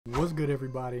What's good,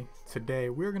 everybody? Today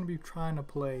we're going to be trying to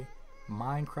play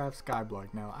Minecaft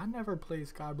Skyblock. Now, I never played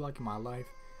Skyblock in my life.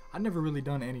 I never really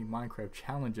done any Minecraft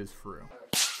challenges for real.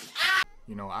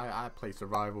 You know, I play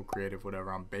survival, creative,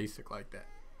 whatever. I'm basic like that.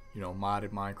 You know, modded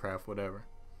Minecraft, whatever.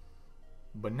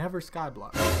 But never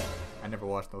Skyblock. I never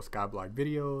watched no Skyblock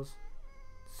videos.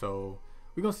 So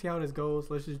we're going to see how this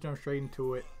goes. Let's just jump straight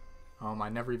into it. I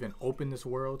never even opened this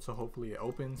world, so hopefully it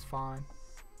opens fine.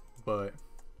 But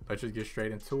let's just get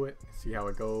straight into it, see how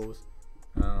it goes.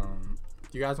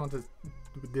 You guys want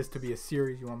this to be a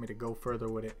series? You want me to go further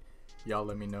with it? Y'all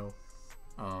let me know.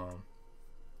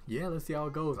 Yeah, let's see how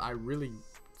it goes. I really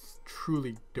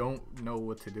truly don't know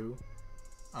what to do.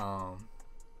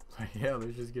 Yeah,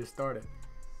 let's just get started.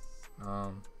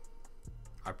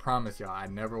 I promise y'all, I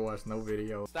never watched no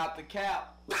video. Stop the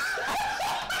cap. Stop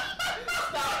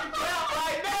the cap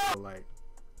right now. Like,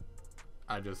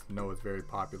 I just know it's very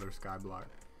popular, Skyblock.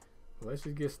 Let's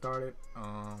just get started.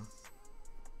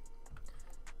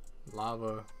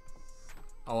 Lava.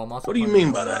 Oh, I'm also. What do you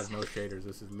mean by that? No shaders.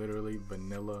 This is literally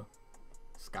vanilla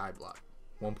Skyblock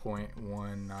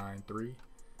 1.193.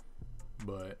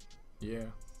 But yeah.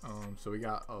 So we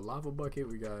got a lava bucket.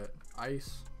 We got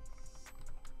ice.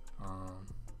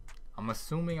 I'm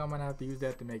assuming I'm gonna have to use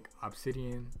that to make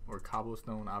obsidian or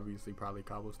cobblestone. Obviously, probably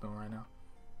cobblestone right now.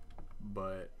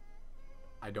 But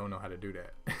I don't know how to do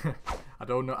that. I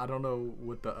don't know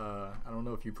what the I don't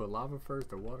know if you put lava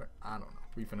first or water. I don't know.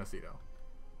 We finna see though.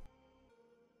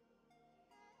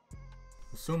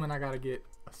 Assuming I gotta get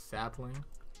a sapling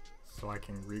so I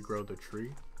can regrow the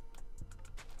tree.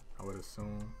 I would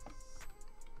assume.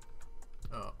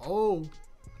 Oh,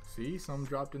 see, something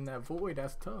dropped in that void.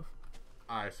 That's tough.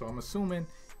 Alright, so I'm assuming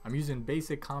I'm using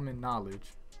basic common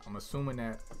knowledge. I'm assuming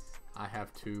that I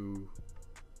have to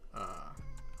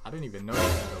I didn't even know that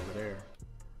was over there.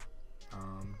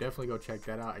 Definitely go check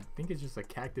that out. I think it's just a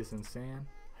cactus and sand.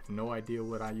 I have no idea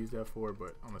what I use that for,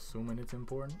 but I'm assuming it's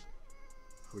important.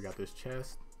 We got this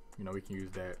chest. You know, we can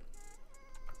use that,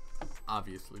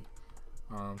 obviously.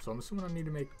 So I'm assuming I need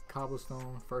to make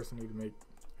cobblestone. First, I need to make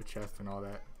a chest and all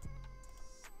that.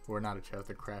 Or not a chest,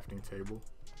 a crafting table.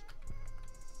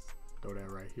 Throw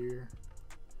that right here.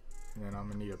 And then I'm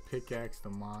going to need a pickaxe to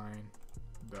mine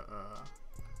the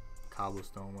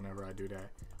cobblestone whenever I do that.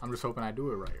 I'm just hoping I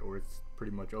do it right, or it's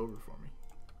pretty much over for me.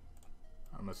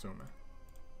 I'm assuming.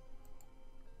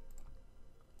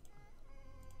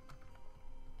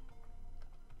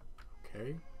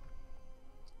 Okay.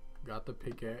 Got the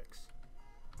pickaxe.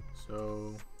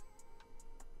 So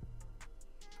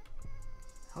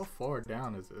how far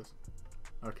down is this?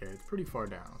 Okay, it's pretty far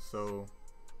down. So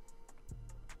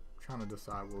I'm trying to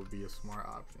decide what would be a smart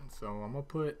option. So I'm gonna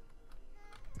put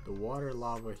the water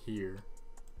lava here.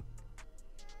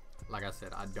 Like I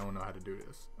said, I don't know how to do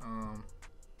this.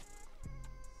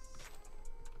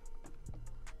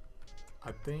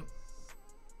 I think,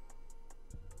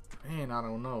 man, I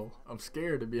don't know. I'm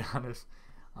scared, to be honest.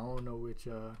 I don't know which.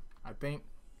 I think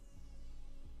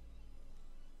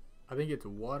it's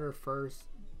water first,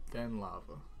 then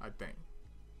lava. I think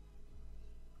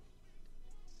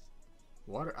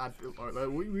water.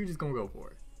 We just gonna go for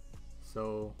it.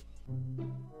 So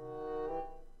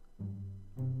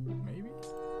maybe.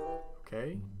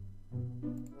 Okay.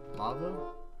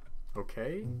 Lava.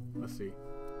 Okay. Let's see.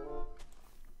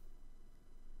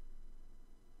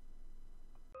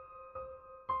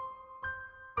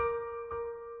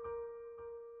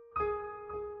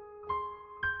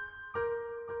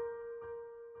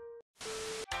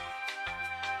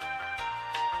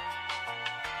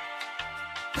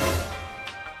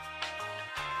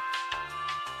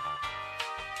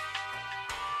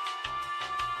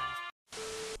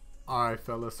 Alright,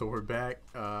 fellas, so we're back.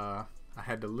 I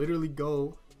had to literally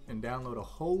go and download a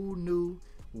whole new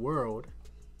world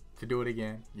to do it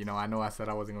again. You know I said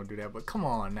I wasn't gonna do that, but come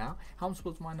on now. How am I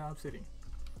supposed to mine the obsidian?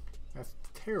 That's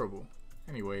terrible.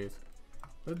 Anyways,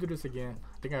 let's do this again.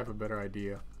 I think I have a better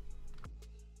idea.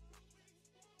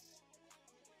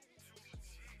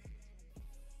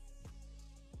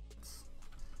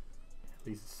 At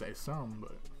least say some,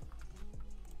 but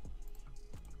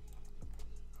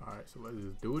alright, so let's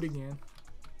just do it again.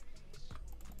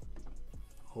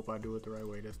 Hope I do it the right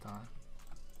way this time.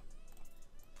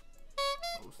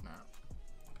 Oh snap.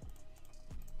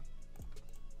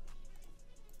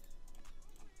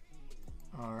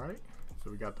 Alright,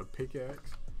 so we got the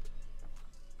pickaxe.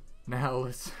 Now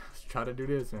let's try to do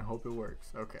this and hope it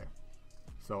works. Okay.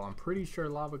 So I'm pretty sure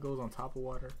lava goes on top of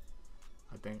water.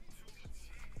 I think.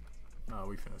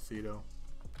 We finna see though.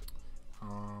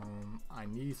 I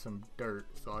need some dirt,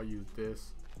 so I'll use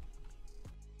this.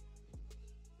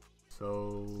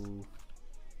 So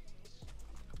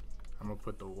I'm gonna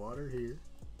put the water here.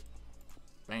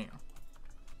 Bam.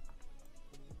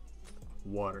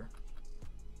 Water.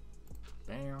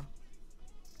 Bam.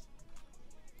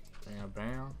 Bam,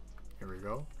 bam. Here we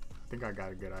go. I think I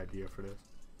got a good idea for this.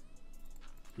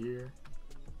 Here.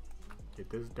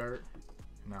 Get this dirt.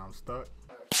 Now I'm stuck.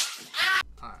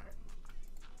 Alright.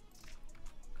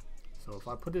 So if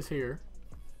I put this here.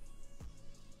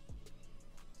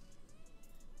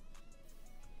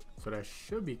 So that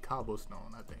should be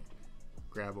cobblestone, I think.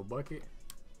 Grab a bucket.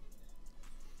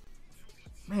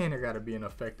 Man, there gotta be an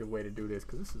effective way to do this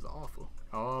because this is awful.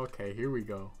 Okay, here we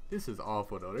go. This is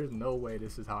awful though. There's no way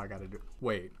this is how I gotta do.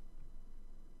 Wait.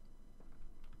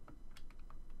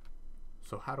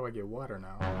 So how do I get water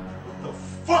now? What the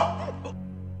fuck?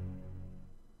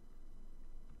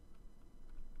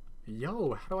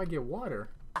 Yo, how do I get water?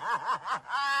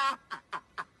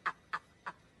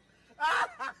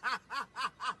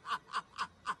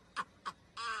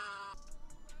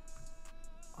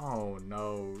 Oh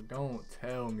no, don't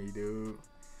tell me, dude.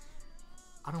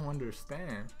 I don't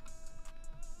understand.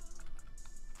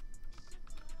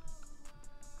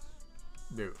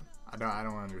 Dude, I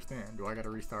don't understand. Do I gotta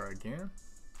restart again?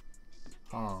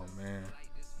 Oh man.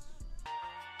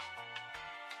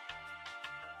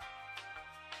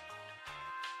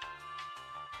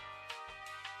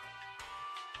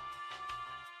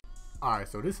 Alright,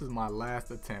 so this is my last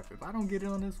attempt. If I don't get it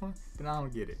on this one, then I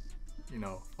don't get it. You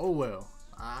know, oh well.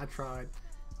 I tried.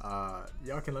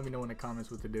 Y'all can let me know in the comments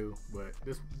what to do, but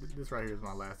this right here is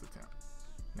my last attempt.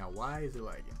 Now, why is it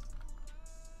lagging?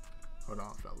 Hold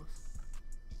on, fellas.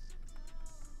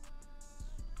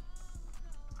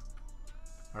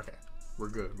 Okay, we're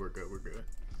good.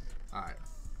 All right,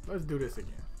 let's do this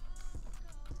again.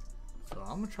 So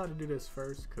I'm gonna try to do this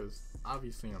first, cause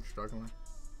obviously I'm struggling.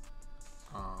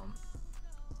 I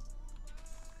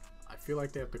feel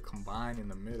like they have to combine in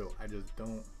the middle. I don't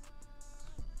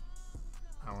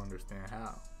understand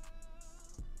how.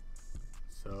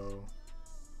 So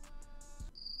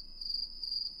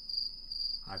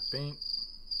I think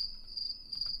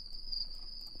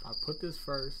if I put this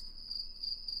first,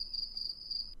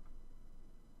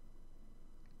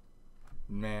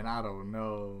 man, I don't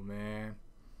know, man.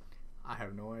 I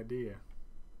have no idea.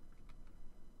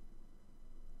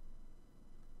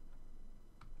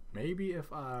 Maybe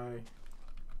if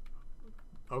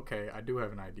okay, I do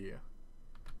have an idea.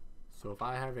 So if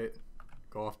I have it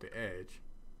go off the edge,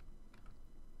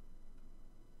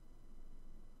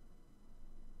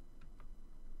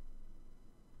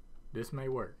 this may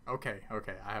work. Okay,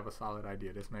 I have a solid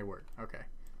idea. This may work. Okay.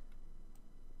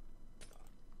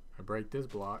 I break this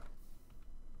block.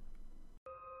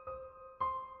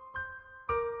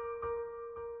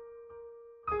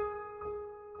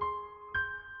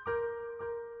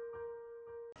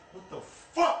 What the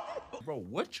fuck? Bro,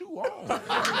 what you on?